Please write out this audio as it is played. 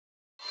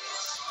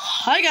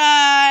Hi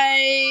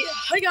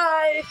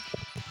guys,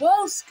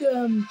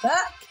 welcome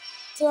back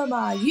to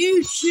my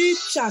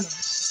YouTube channel.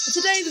 And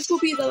today this will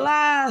be the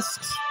last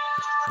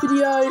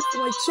video for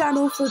my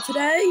channel for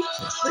today,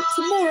 but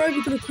tomorrow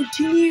we're going to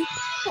continue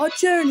our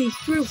journey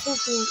through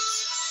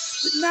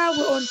Hogwarts. But now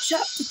we're on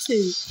chapter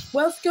 2.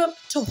 Welcome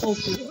to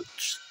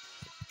Hogwarts.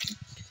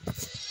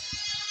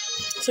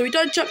 So we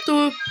done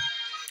chapter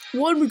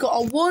 1, we got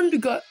our wand, we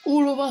got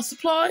all of our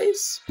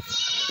supplies.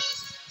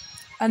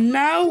 And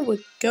now we're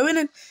going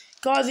in.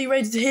 Guys, are you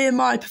ready to hear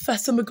my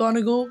Professor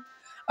McGonagall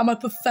and my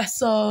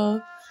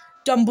Professor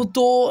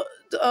Dumbledore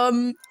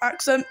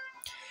accent?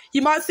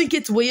 You might think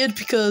it's weird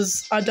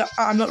because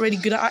I'm not really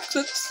good at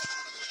accents.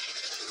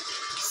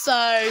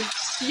 So,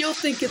 you'll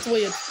think it's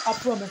weird. I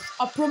promise.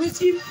 I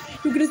promise you,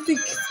 you're going to think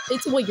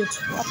it's weird.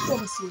 I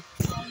promise you.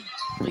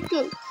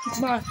 Because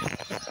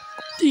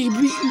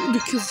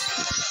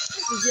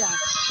yeah.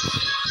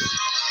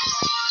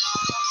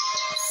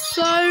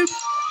 So,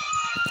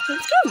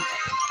 let's go.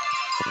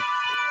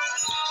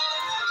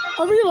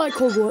 I really like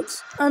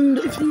Hogwarts, and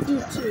if you do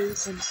too,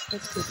 then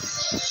that's good.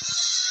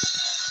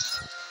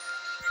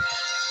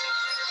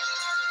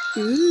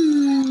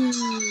 Ooh.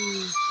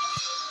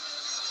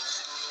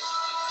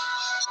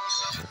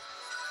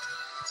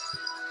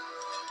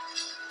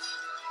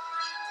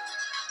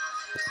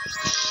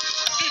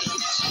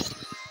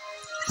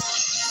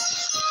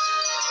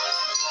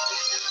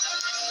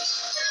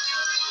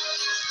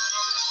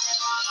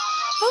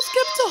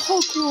 Welcome to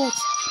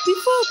Hogwarts.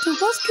 Before the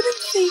welcoming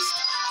feast,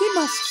 we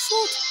must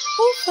sort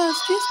all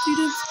first-year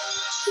students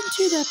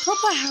into their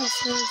proper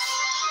houses.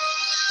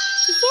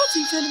 The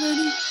sorting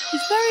ceremony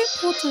is very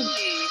important.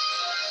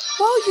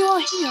 While you are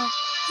here,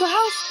 your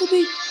house will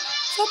be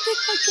something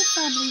like your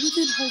family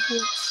within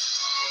Hogwarts.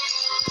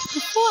 The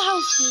four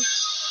houses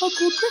are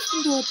called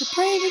Gryffindor, the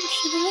brave and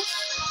chivalrous;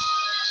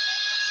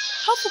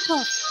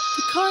 Hufflepuff,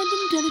 the kind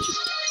and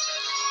diligent;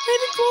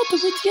 Ravenclaw, the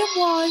witty and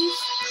wise;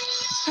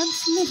 and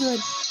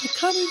Slytherin, the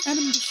cunning and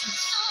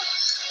ambitious.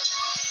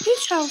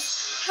 Each house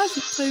has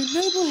its own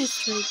noble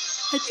history,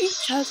 and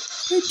each has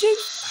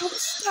produced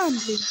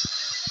outstanding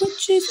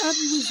witches and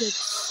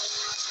wizards.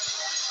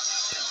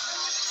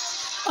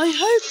 I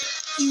hope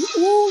you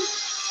all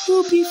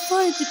will be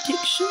fine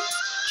addictions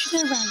to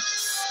their ranks.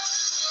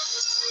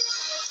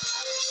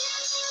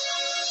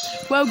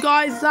 Well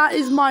guys, that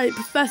is my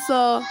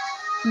Professor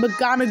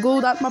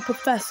McGonagall. That's my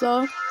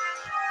professor.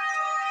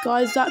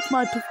 Guys, that's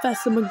my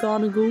Professor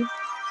McGonagall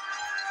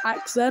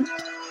accent.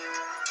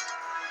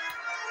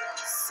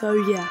 So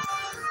yeah.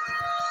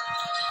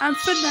 And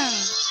for now,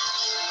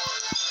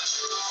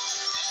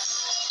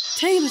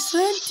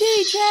 Taylorson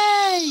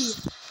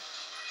DJ!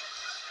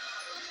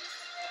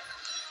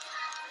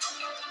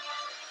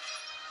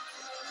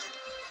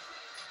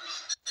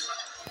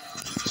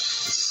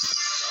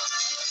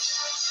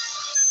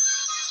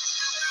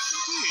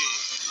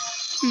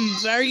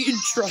 Very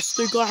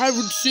interesting. I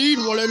haven't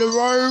seen one in a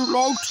very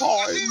long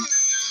time.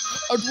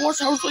 And what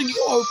else are you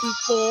hoping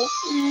for?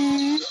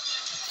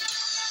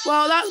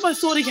 Well, that's my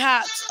sorting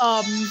hat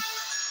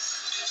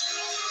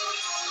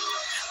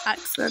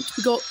accent.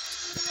 We got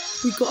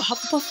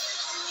Hufflepuff.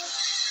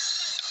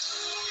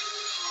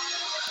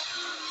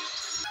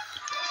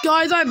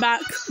 Guys, I'm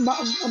back.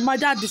 My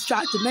dad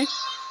distracted me.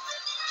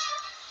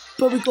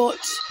 But we got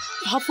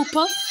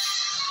Hufflepuff,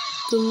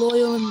 the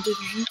loyal and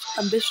diligent,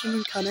 ambition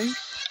and cunning.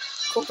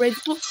 Got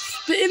Ravenclaw.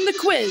 But in the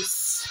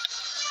quiz,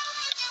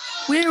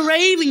 we're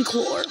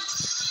Ravenclaw.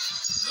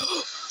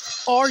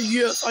 Oh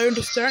yes, I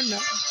understand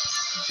now.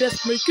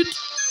 Best make it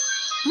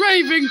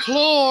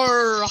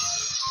Ravenclaw.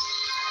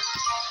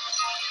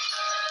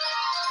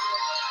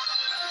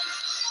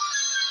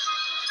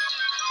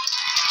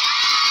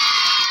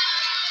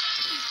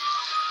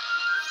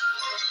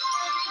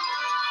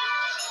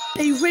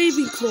 A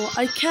Ravenclaw,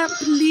 I can't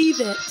believe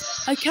it.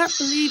 I can't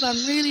believe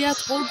I'm really at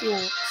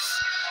Hogwarts.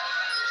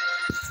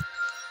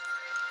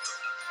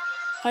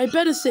 I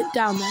better sit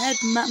down. The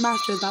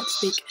headmaster is about to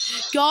speak.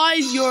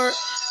 Guys,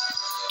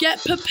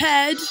 get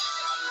prepared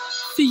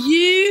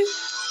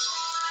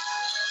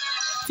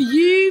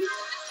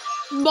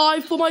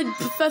for my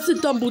Professor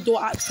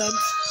Dumbledore accent.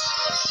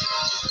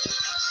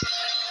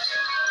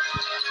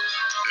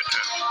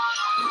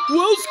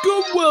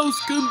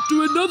 Welcome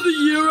to another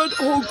year at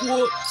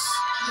Hogwarts.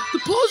 The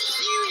past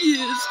few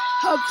years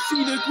have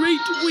seen a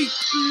great weight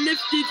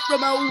lifted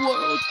from our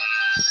world.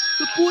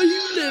 The boy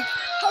who lived,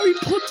 Harry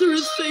Potter,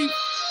 is safe.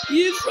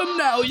 Years from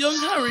now, young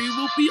Harry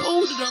will be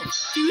old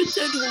enough to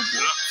attend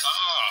Hogwarts.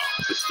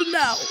 But for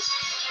now,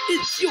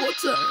 it's your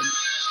turn.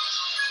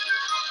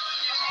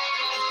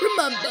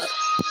 Remember,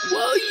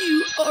 while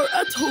you are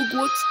at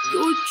Hogwarts,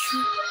 your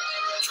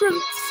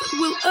trunks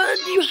will earn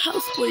you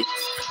house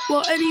points,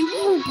 while any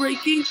rule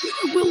breaking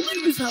will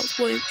lose house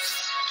points.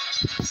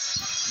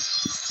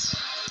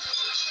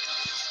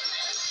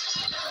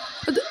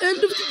 At the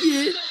end of the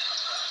year,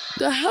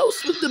 the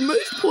house with the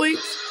most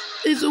points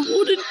is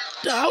awarded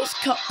the House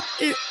Cup,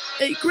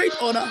 a great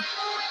honor.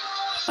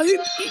 I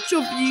hope each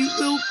of you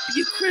will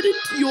be a credit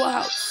to your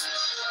house.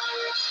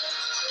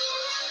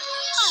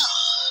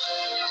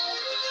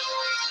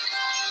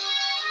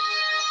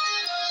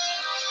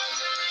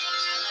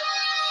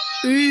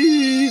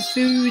 Ooh,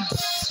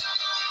 foods.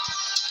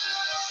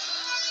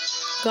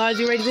 Guys,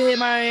 you ready to hear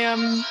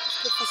my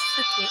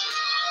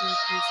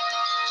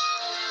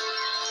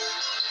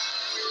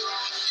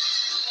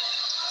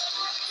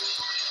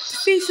The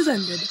feast has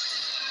ended.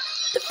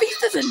 The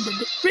feast has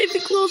ended.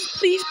 Ravenclaws,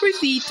 please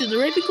proceed to the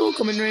Ravenclaw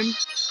common room.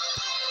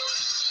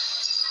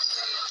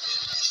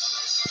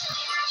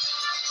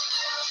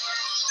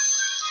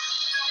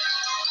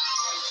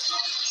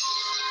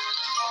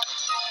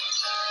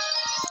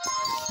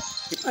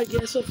 I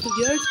guess off we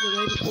go to the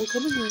Ravenclaw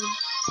common room.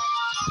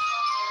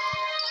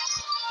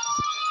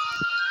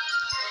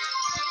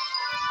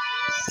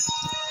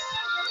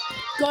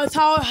 Guys,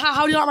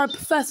 how do you like my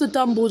Professor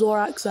Dumbledore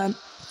accent?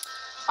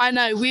 I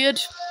know,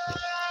 weird.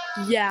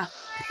 Yeah.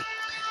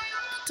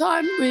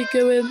 Time we're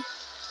going.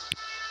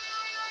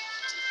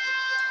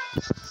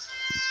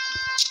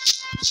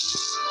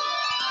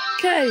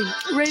 Okay,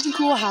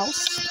 Ravenclaw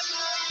house.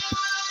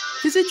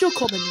 Visit your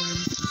common room.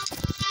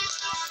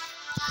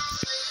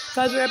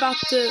 Guys, we're about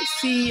to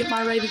see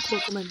my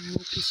Ravenclaw common room. It'll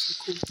be so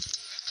cool.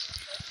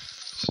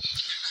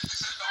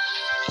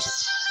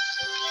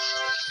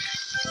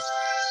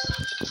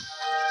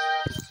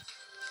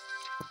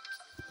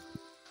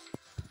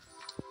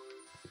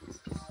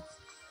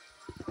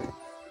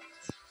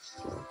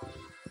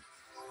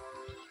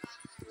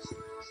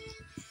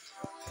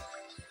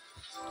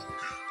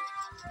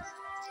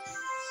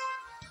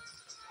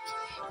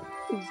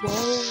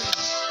 Whoa.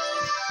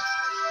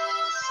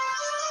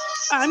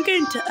 I'm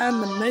going to earn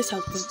the most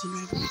health points in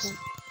Ravenclaw.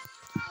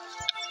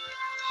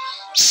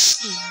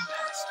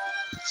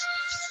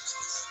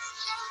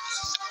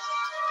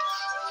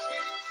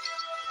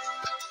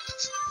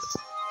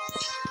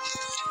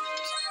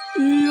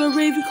 Ooh, a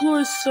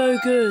Ravenclaw is so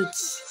good.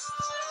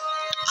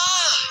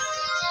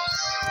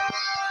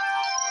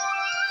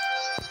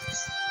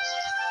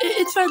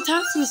 It's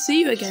fantastic to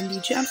see you again,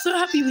 DJ. I'm so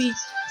happy we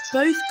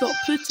both got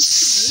put into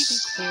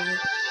Ravenclaw.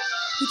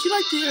 Would you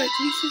like to hear a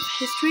brief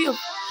history of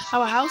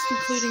our house,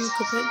 including a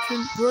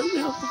comprehensive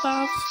rundown of the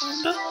house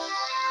founder?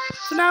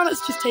 For now,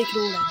 let's just take it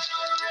all in.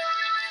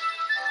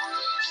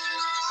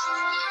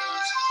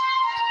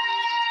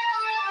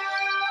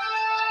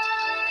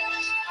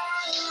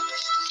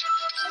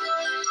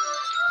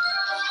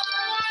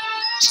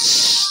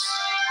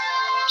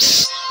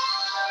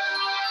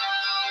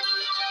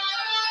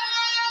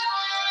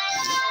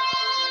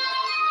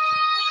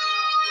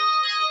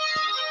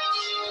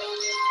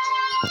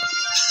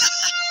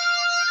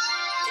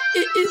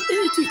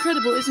 It's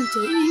incredible, isn't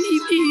it?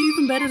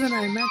 Even better than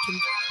I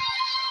imagined.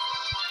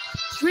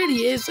 It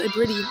really is a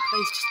brilliant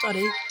place to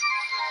study.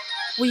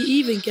 We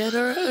even get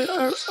our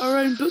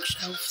own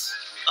bookshelves.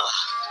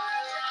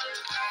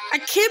 I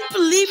can't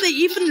believe they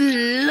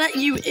even let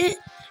you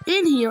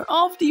in here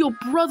after your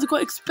brother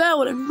got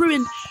expelled and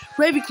ruined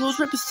Ravenclaw's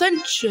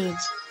reputation.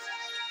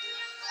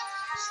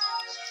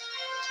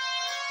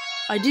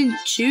 I didn't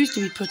choose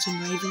to be put in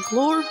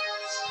Ravenclaw.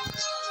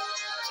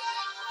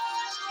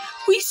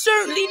 We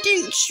certainly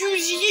didn't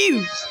choose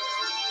you.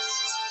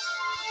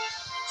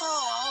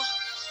 Aww.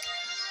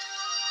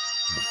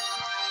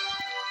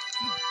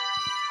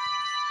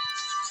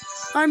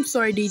 I'm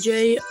sorry,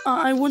 DJ.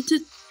 I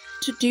wanted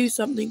to do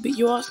something, but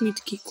you asked me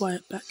to keep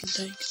quiet back in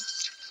day.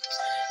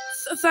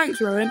 Thanks,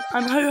 Rowan.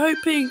 I'm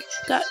hoping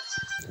that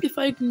if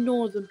I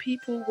ignore them,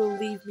 people will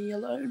leave me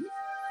alone.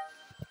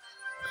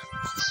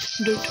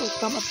 Don't talk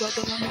about my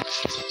brother that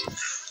much.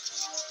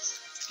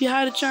 Have you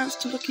had a chance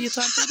to look at your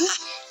timetable?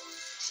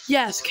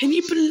 Yes, can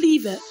you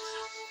believe it?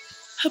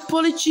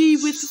 Apology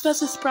with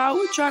Professor Sprout,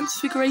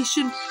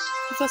 Transfiguration,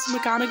 Professor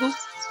McGonagall.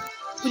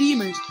 What are you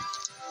most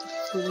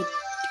forward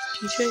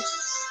to, TJ?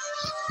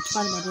 To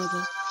find my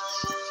brother.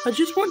 I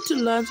just want to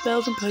learn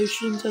spells and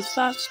potions as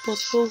fast as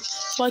possible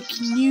so I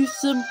can use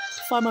them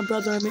to find my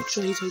brother and make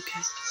sure he's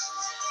okay.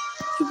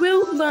 You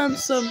will learn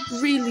some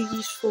really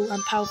useful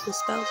and powerful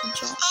spells and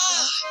charms.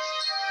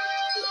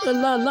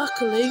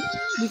 Luckily,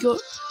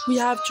 we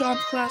have charm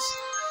class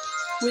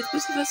with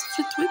Professor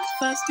Flitwick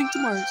first thing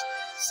tomorrow.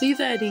 See you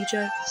there,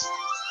 DJ.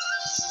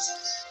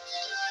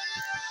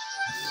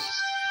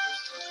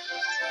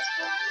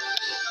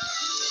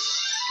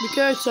 We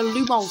go to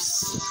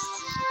Lumos.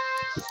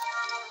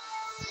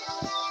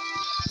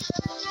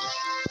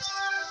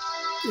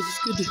 This is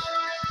good.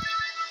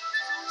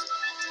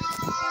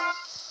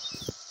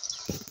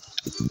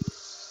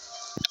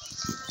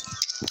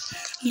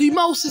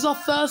 Lumos is our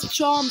first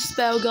charm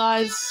spell,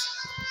 guys.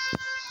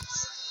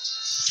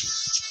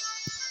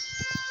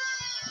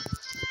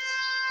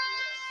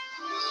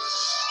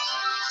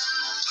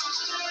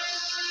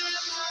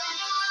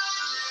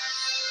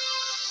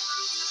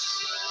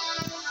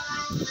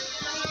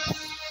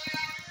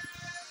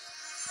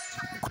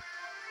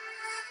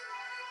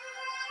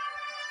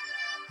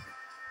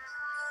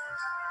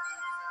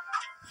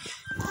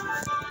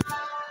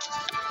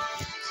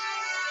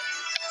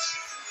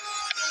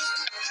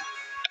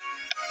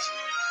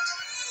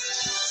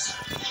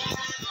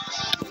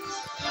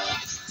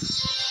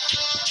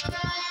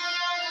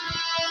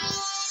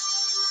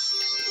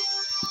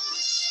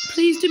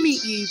 Pleased to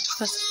meet you,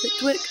 Professor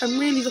Flitwick. I'm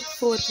really looking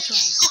forward to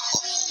trying.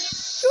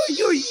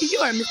 You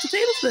are Mr.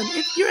 Tableston.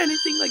 If you're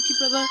anything like your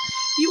brother,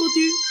 you will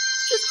do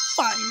just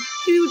fine.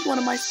 He was one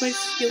of my most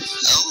skillful.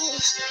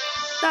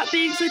 That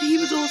being said, he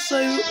was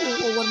also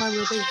one of my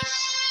rebels.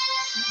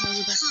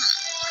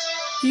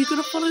 Are you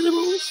gonna follow the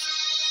rules?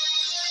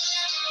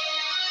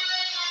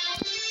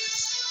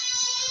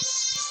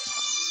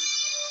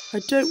 I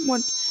don't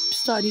want to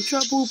start any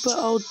trouble, but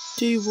I'll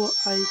do what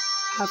I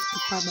have to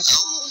find my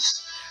power.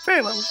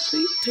 Very well,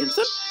 please,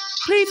 Tableston.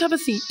 Please have a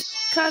seat.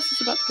 Class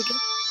is about to begin.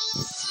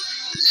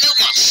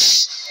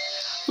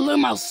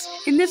 Lumos.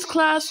 In this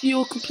class,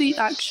 you'll complete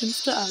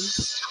actions to earn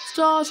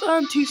stars.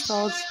 Earn 2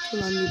 stars to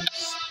learn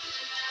Lumos.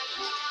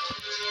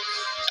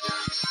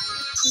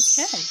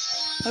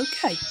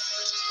 Okay.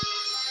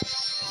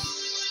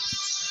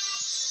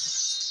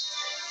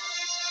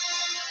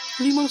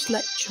 Lumos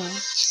lecture.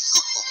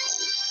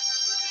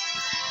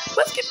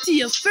 Welcome to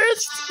your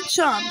first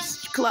chance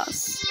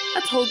class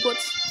at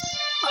Hogwarts.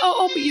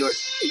 I'll be your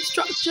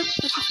instructor.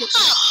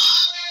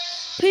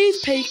 Please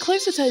pay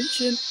close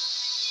attention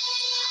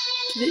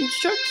to the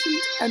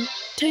instructions and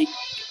take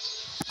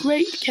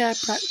great care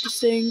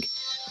practicing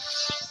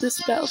the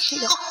spells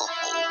correctly.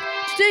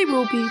 Today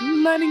we'll be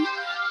learning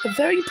a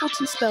very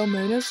important spell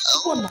known as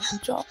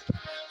one-lightning charm.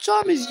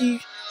 Charm is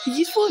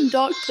useful in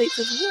dark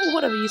places or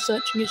whatever you're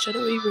searching in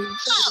shadowy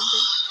rooms.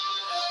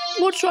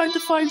 Or trying to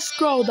find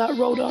scroll that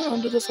rolled out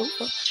under the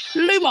sofa.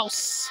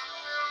 Lumos!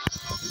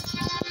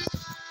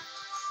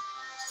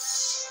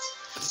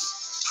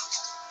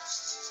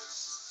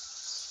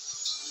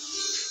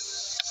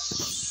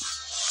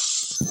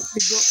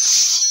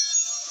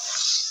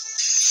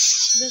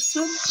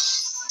 Listen,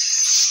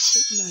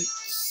 take notes.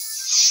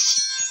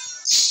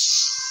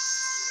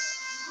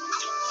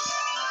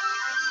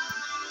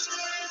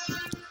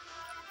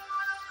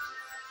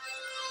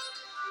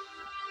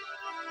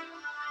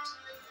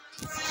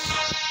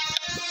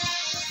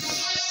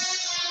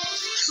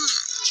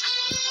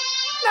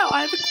 Now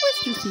I have a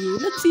question for you.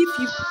 Let's see if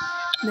you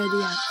know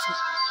the answer.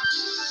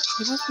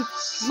 You want with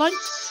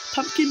light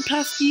pumpkin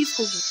pasties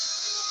or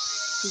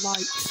what?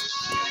 Light.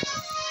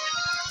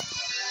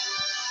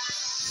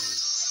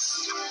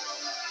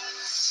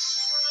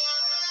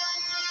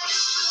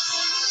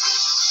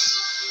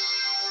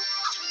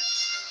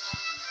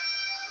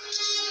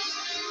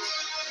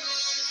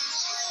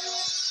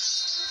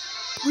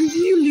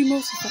 Review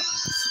Lumos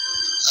effects.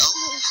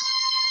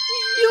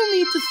 You'll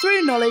need to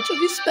throw knowledge of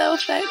your spell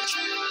effects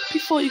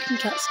before you can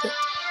cast it.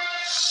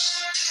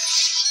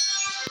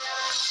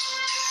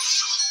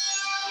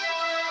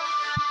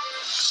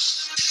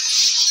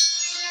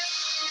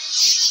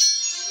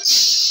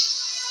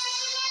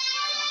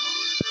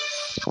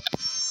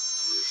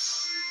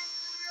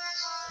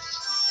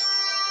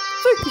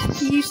 Focus,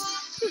 please.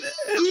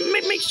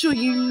 Make sure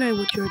you know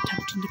what you're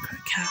attempting to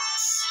cast.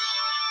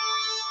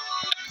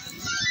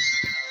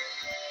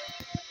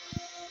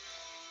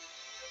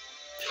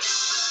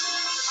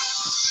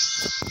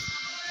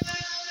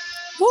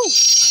 Whoa!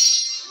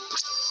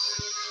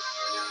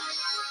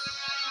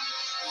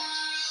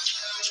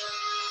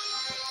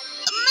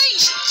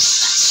 Amazing!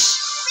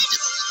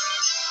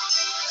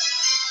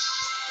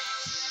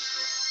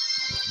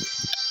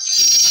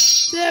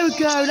 There we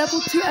go,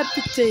 level 2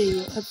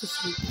 ep2.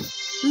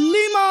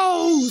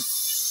 Lumos!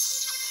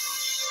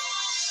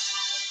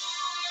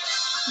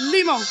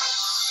 Lumos!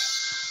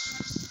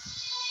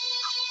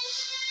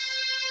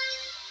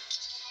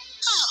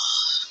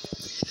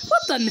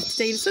 Well done, Mr.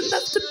 Davison.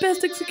 That's the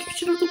best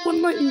execution of the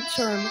one-lightning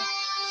charm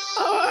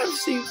I've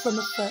seen from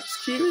the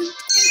first year in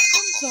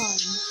some time.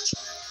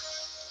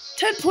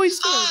 10 points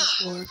to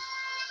Ravenclaw.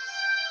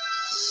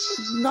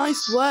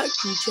 Nice work,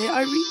 DJ.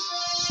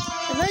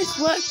 Nice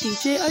work,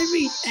 DJ. I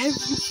read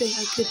everything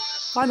I could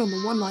find on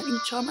the one-lightning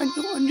charm, and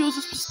yours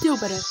is still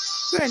better.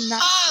 You're a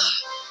natural.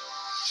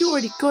 You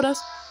already got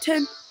us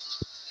 10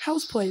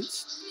 house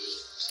points.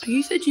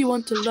 You said you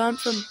want to learn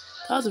from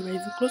the other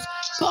Ravenclaws,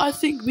 but I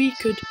think we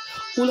could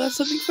all learn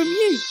something from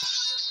you.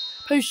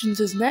 Potions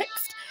is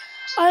next.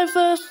 I have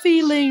a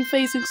feeling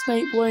facing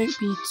Snape won't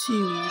be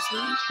too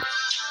easy.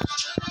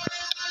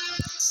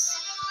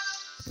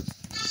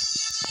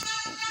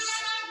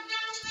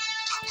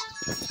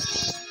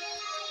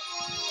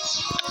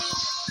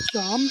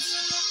 Charms.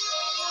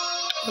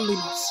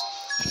 Lumos.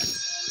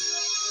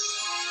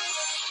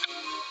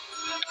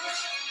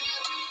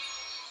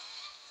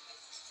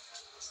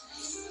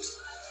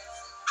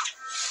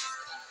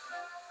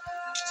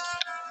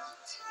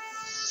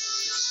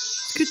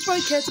 Good to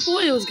find care to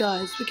boils,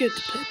 guys. We're good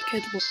to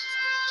care to boils.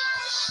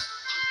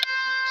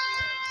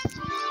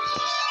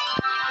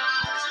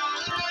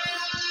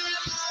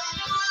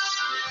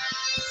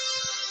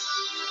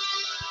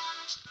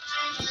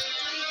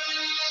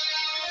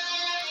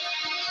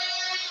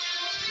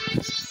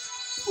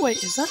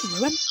 Wait, is that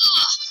Ruin?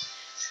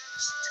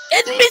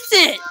 Admit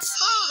it!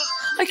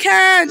 I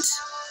can't!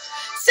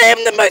 Say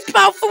I'm the most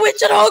powerful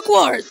witch at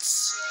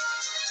Hogwarts!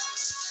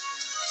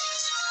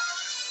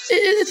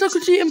 It's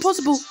actually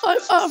impossible.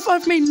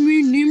 I've made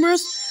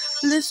numerous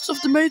list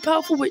of the most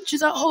powerful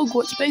witches at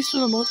Hogwarts based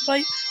on a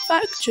multiple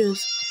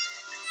factors.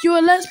 You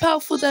are less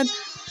powerful than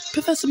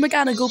Professor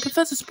McGonagall,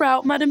 Professor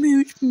Sprout, Madam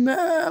Hooch,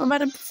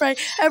 Madam Frey,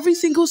 every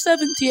single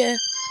 7th year.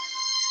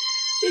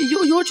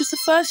 You're just a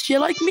first year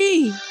like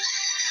me.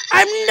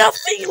 I'm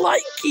nothing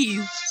like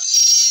you. You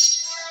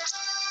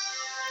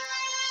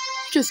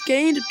just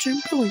gained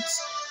 2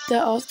 points.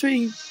 There are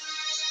 3.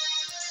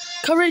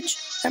 Courage,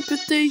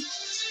 empathy,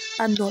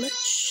 and knowledge.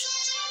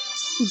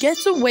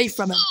 Get away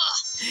from him.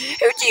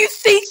 Who do you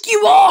think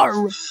you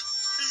are?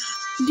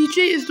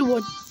 DJ is the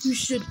one who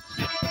should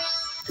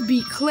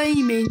be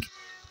claiming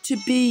to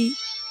be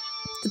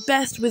the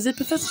best wizard.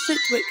 Professor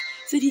Flitwick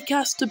said he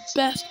cast the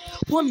best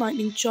 1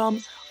 lightning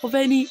charm of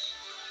any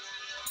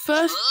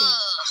first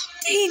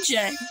year.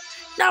 DJ,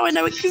 now I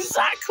know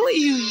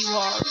exactly who you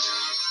are.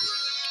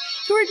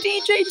 You're a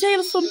DJ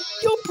Taylorson.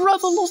 Your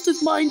brother lost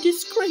his mind,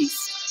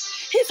 disgraced.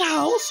 His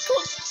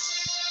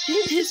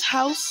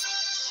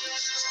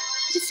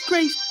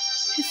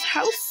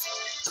house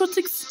got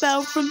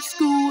expelled from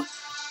school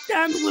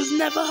and was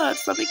never heard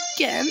from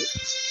again.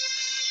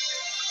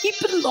 He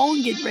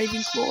belonged in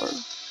Ravenclaw.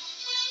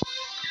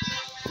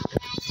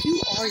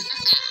 Who are you?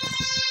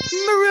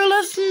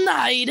 Marilla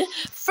Snide,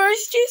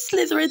 first year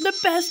Slytherin, the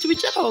best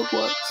witch at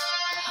Hogwarts.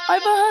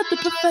 I've heard the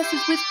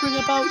professors whispering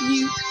about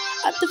you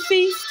at the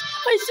feast.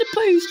 I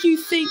suppose you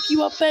think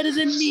you are better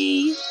than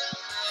me.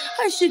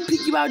 I should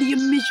pick you out of your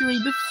misery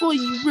before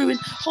you ruin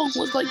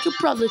Hogwarts like your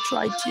brother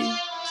tried to.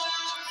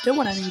 Don't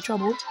want any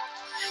trouble.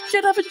 You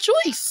don't have a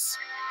choice.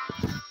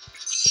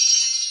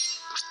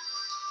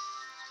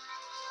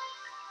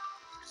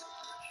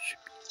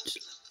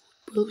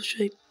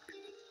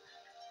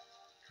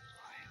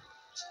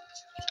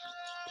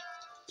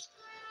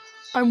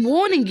 I'm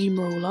warning you,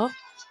 Marilla.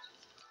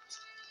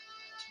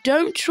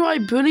 Don't try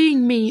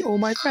bullying me or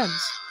my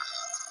friends.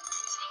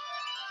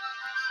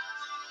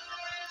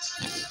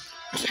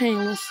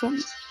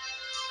 Taylorson,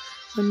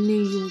 I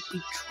knew you would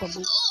be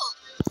trouble.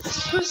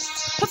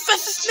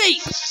 Professor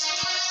Snape!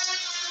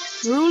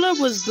 Marilla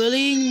was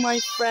bullying my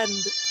friend,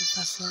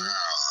 Professor.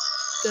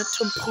 Get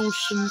to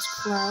potions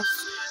class.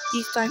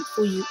 Be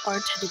thankful you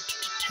aren't headed to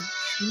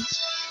detention.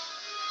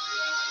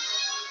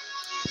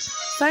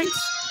 Thanks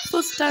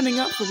for standing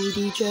up for me,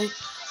 DJ.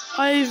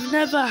 I've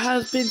never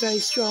have been very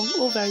strong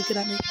or very good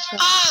at making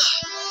friends.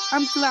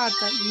 I'm glad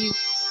that you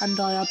and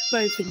I are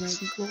both in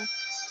Ravenclaw.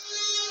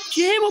 Did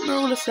you hear what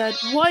Marilla said?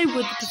 Why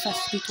would the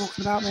professor be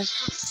talking about me?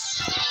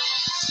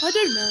 I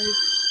don't know,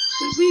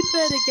 but we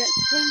better get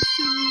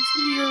potions.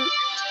 We're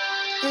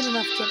in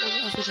enough trouble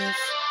as it is.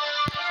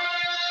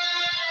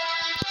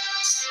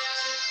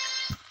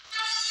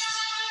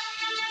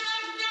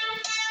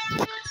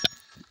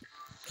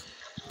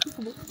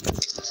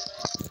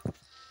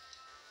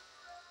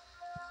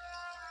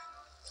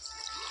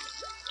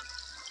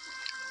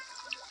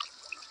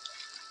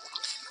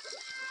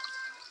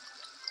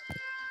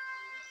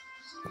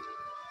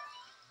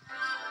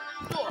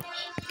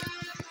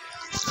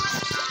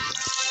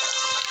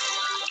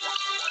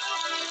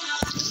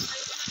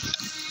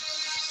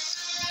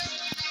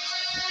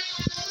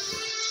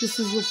 This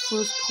is your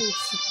first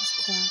potions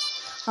class,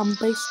 and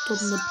based on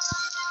the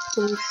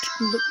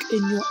look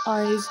in your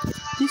eyes,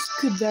 this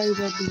could very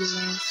well be your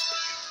last.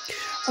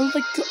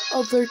 Unlike your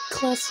other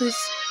classes,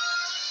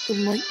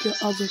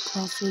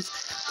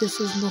 this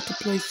is not a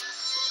place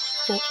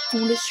for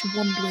foolish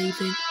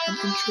wand-waving and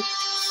intricate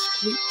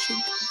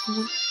screeching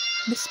of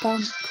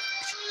misbound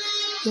correction.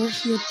 You're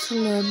here to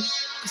learn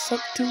the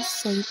subtle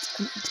science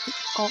and intimate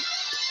art of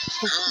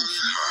potion.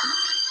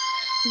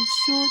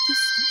 Ensure the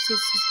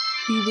senses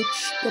bewitch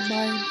the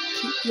mind,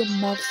 keep your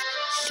mouth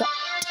shut.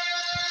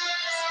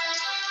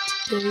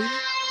 Today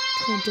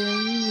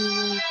you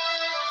will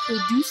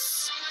produce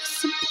a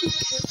simple,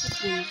 careful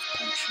way of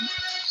potion.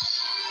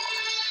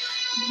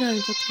 Know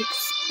that you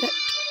expect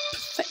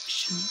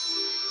perfection,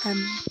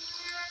 and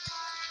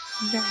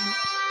now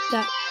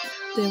that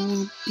there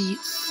will be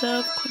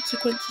severe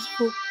consequences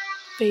for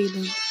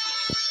failing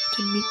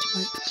to meet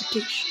my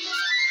expectations.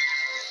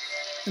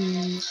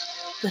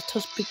 Let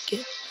us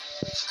begin.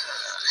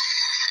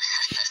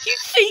 You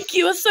think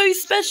you are so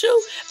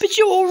special, but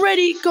you're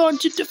already gone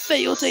to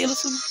fail,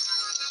 Taylorson.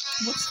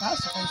 What's that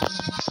supposed to mean?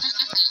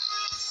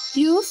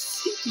 You'll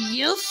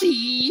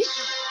see.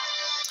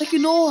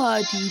 Ignore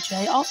her,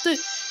 DJ. After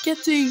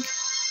getting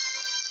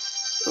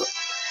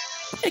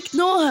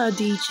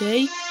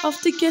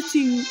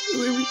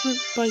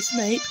ripped by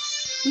Snape,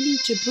 we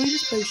need to brew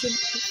this potion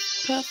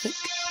perfect.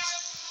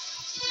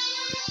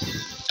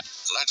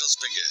 Let us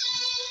begin.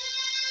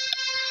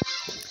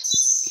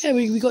 Okay,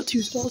 we got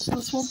 2 stars for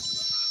this one.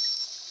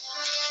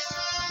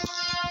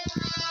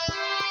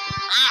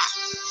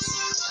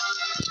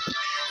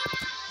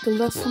 The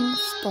lesson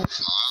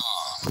starts.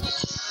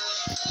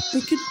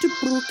 Begin to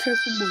brew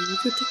careful boil.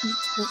 Your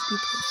techniques must be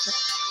perfect.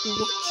 Watch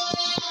me.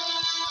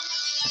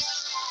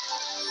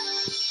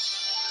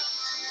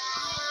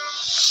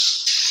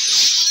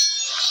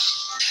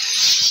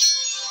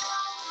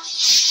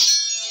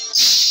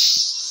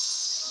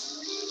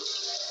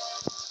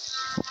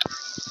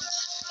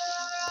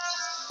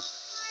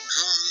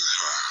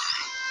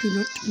 Do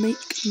not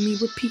make me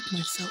repeat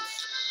myself.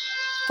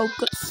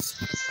 Focus.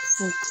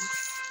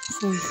 Focus.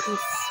 Focus.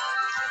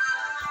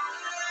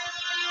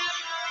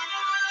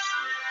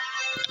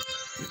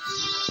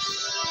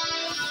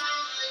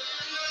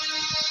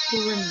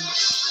 Remember.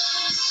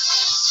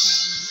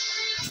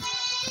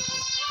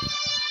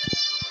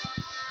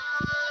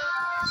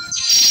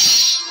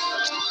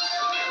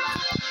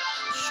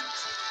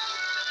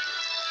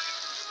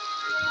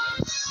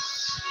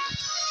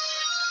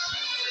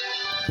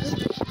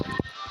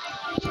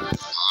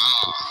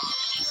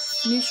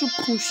 Finish your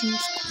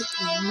potions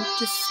quickly, not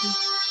to see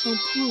how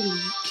poorly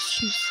you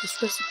can use this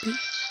recipe.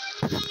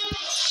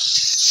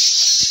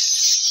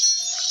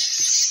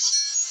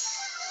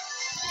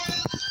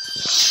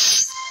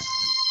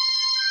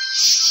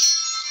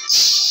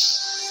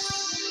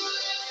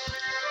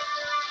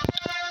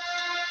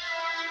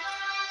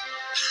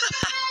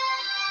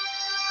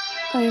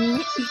 I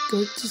am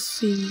eager to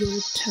see your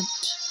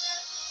attempt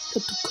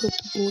at the cook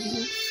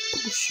boil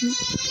potion.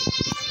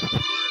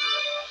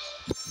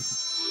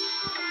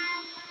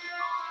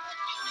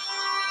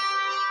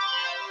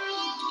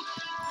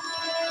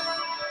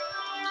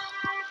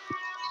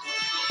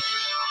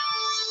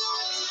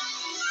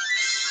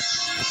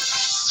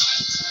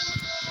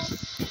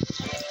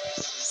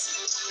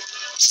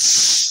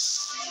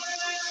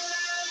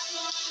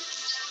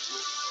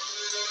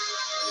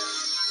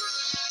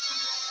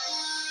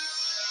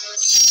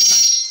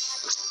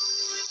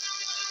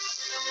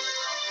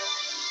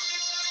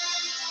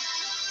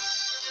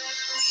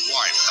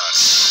 Wipe that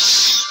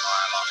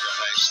smile off your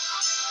face.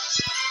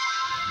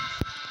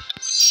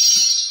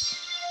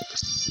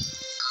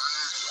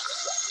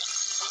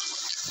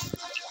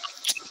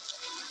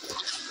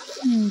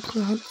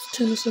 Perhaps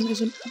Tennyson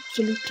isn't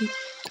absolutely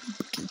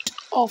competent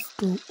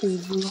after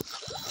all.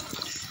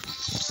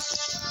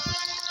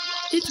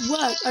 It's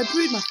worked. I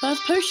brewed my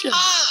first potion.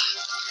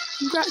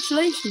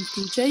 Congratulations,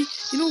 DJ.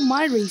 In all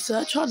my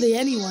research, hardly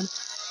anyone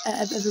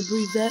ever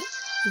brewed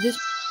this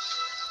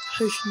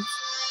potion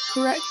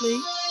correctly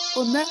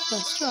on their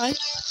first try.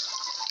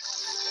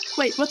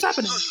 Wait, what's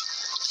happening?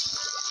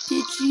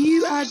 Did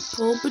you add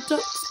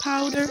bulbadox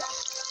powder?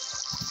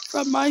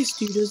 From my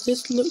students,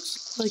 this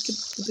looks like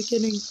the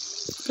beginning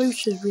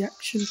explosive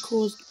reaction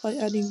caused by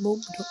adding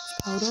bulbadox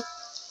powder.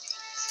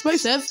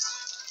 Explosive?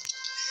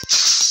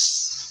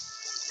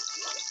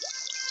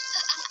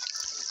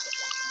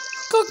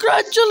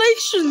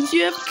 Congratulations!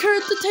 You have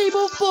cured the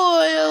table of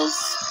boils!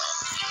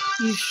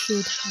 You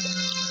should have never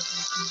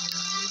been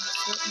around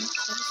certain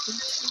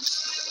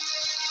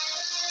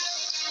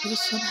You're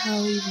somehow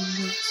even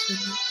worse than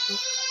you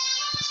thought.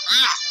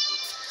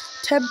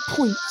 10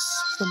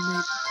 points from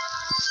Raven.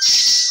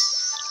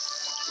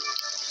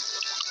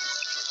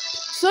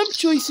 Some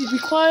choices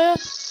require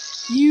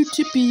you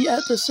to be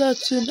at a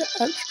certain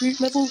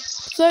attribute level.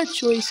 Third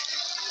choice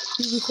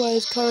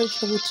requires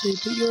courage level 2,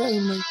 but you're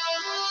only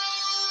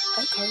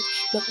at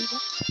courage level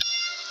 1.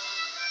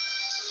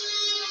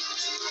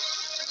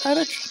 Add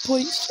extra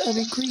points and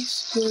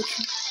increase your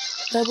attribute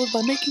level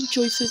by making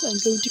choices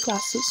and going to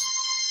classes.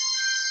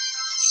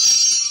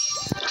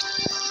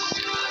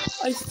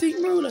 I think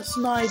Marulus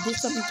and I did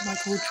something to my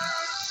culture.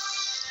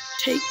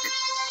 Take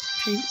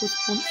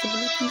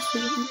responsibility for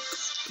your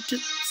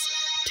incompetence.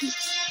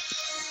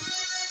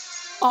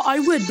 I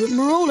would, but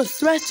Marola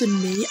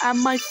threatened me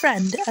and my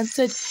friend and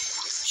said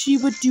she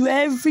would do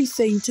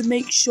everything to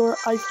make sure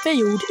I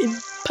failed in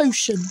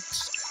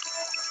potions.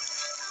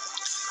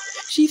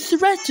 She's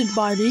threatened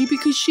by me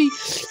because she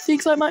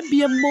thinks I might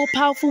be a more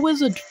powerful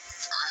wizard.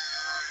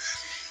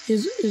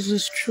 Is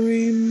this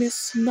true,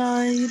 Miss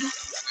Nine?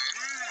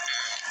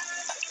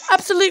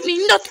 Absolutely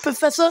not,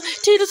 Professor.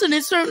 Tennyson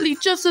is certainly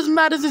just as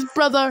mad as his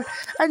brother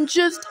and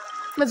just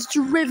as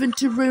driven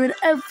to ruin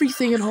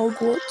everything in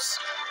Hogwarts.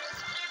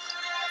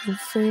 Your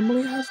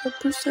family has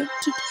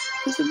represented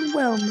prison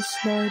well, Miss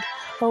Snide.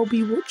 I'll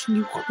be watching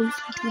you closely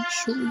to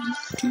ensure you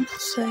do the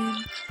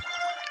same.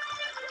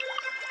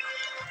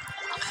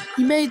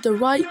 You made the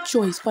right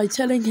choice by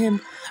telling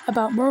him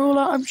about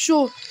Marola. I'm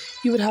sure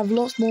you would have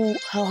lots more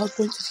hard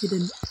points if you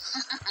didn't.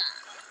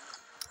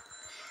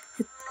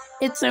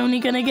 It's only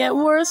gonna get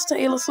worse,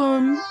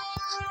 Taylorson.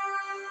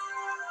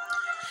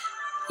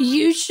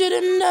 You should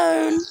have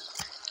known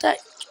that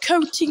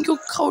coating your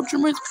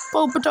cauldron with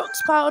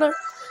bulbadox powder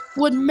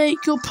would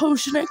make your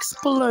potion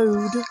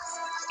explode.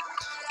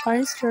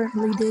 I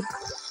certainly did.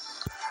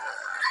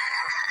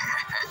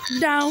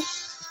 Now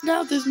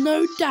there's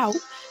no doubt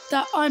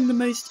that I'm the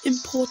most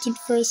important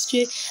first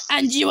year,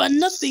 and you are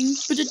nothing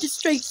but a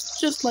disgrace,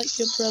 just like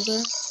your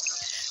brother.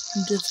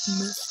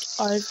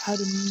 Dismissed. I've had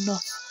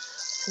enough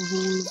of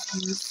all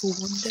of you for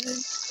one day.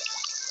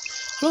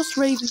 I lost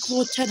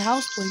Ravenclaw 10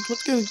 house points.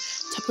 What's going to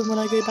happen when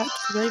I go back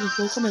to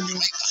Ravenclaw? Come in, Make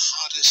the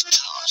hardest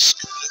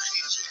task look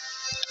easy.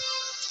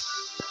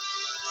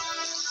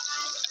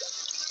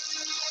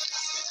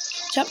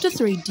 Chapter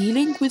 3,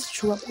 Dealing with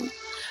Trouble.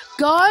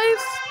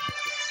 Guys,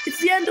 it's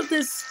the end of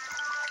this.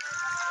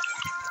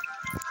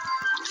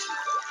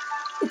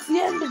 It's the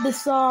end of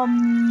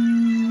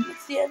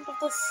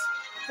this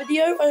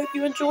video. I hope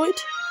you enjoyed.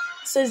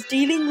 says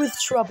dealing with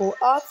trouble.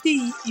 After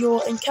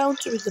your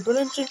encounter with the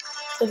brilliant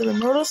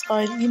Slytherin roller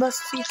slide, you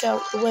must seek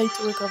out the way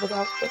to recover the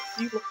alphabet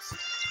you lost.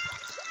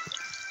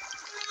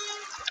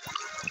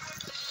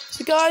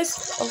 So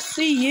guys, I'll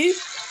see you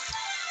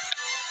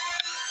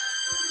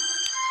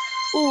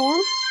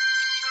all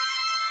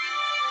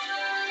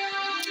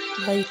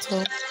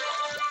later.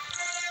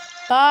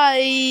 Bye.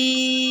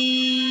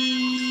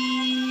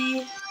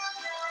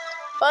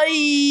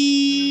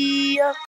 Bye.